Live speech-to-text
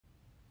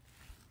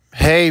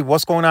Hey,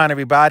 what's going on,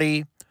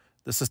 everybody?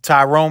 This is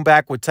Tyrone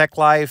back with Tech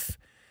Life.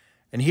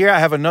 And here I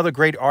have another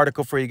great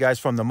article for you guys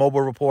from the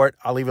Mobile Report.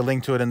 I'll leave a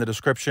link to it in the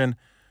description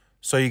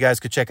so you guys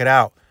could check it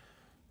out.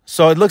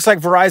 So it looks like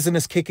Verizon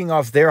is kicking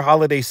off their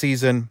holiday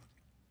season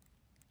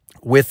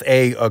with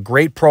a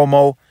great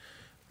promo,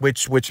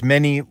 which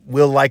many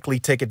will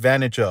likely take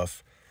advantage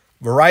of.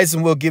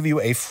 Verizon will give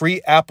you a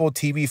free Apple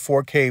TV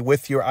 4K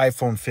with your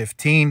iPhone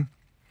 15.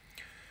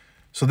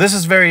 So this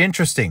is very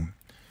interesting.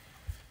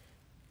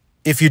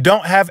 If you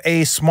don't have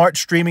a smart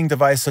streaming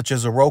device such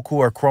as a Roku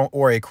or a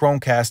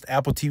Chromecast,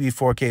 Apple TV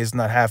 4K is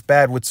not half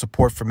bad with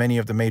support for many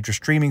of the major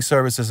streaming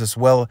services as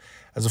well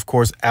as, of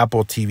course,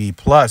 Apple TV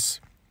Plus.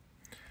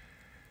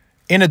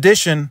 In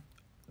addition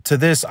to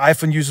this,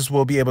 iPhone users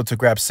will be able to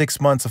grab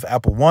 6 months of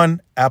Apple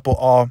One, Apple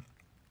All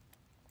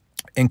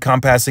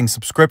encompassing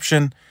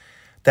subscription.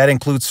 That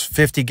includes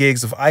 50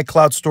 gigs of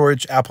iCloud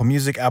storage, Apple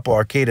Music, Apple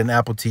Arcade, and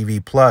Apple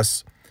TV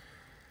Plus.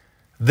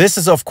 This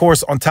is, of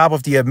course, on top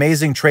of the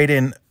amazing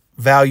trade-in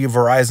value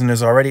Verizon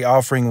is already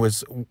offering,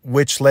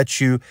 which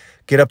lets you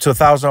get up to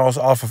 $1,000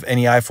 off of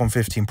any iPhone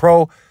 15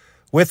 Pro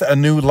with a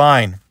new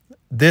line.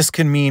 This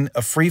can mean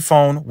a free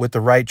phone with the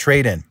right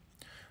trade-in.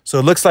 So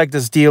it looks like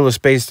this deal is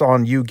based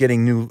on you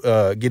getting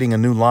a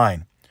new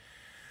line.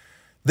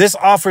 This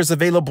offer is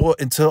available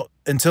until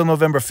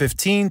November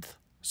 15th,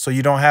 so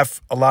you don't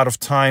have a lot of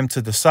time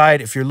to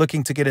decide. If you're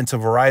looking to get into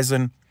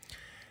Verizon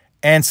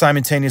and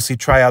simultaneously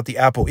try out the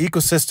Apple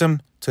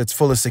ecosystem to its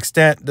fullest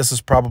extent, this is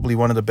probably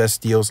one of the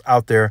best deals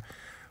out there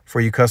for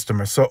you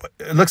customers. So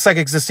it looks like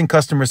existing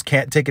customers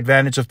can't take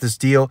advantage of this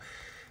deal.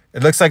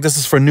 It looks like this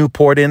is for new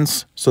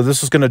port-ins. So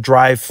this is going to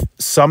drive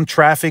some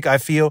traffic, I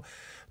feel,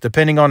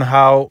 depending on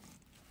how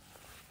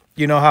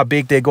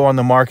big they go on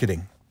the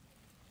marketing.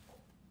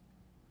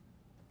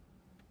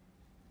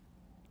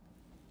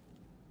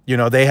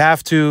 They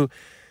have to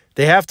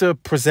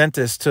present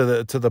this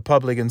to the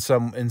public in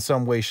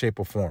some way, shape,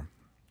 or form.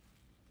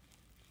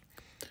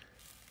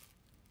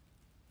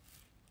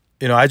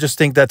 I just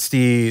think that's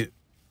the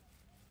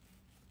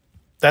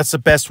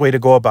best way to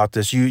go about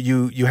this.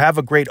 You have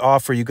a great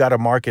offer, you got to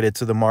market it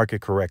to the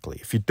market correctly.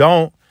 If you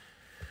don't,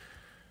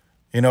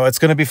 it's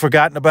going to be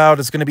forgotten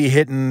about. It's going to be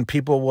hidden.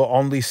 People will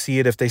only see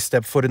it if they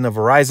step foot in the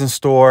Verizon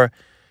store,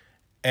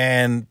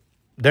 and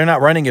they're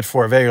not running it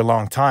for a very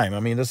long time. I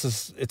mean,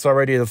 it's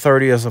already the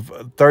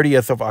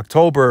 30th of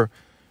October,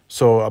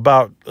 so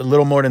about a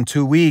little more than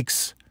 2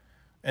 weeks,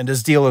 and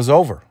this deal is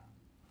over.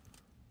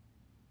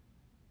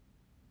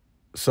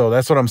 So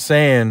that's what I'm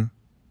saying.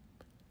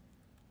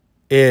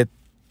 It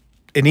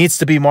needs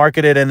to be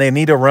marketed, and they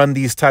need to run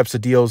these types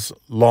of deals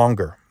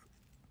longer.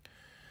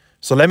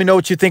 So let me know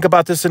what you think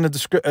about this in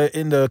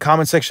the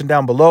comment section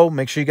down below.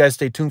 Make sure you guys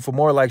stay tuned for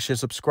more. Like, share,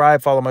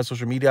 subscribe. Follow my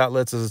social media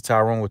outlets. This is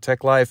Tyrone with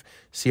Tech Life.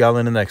 See y'all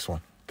in the next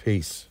one.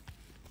 Peace.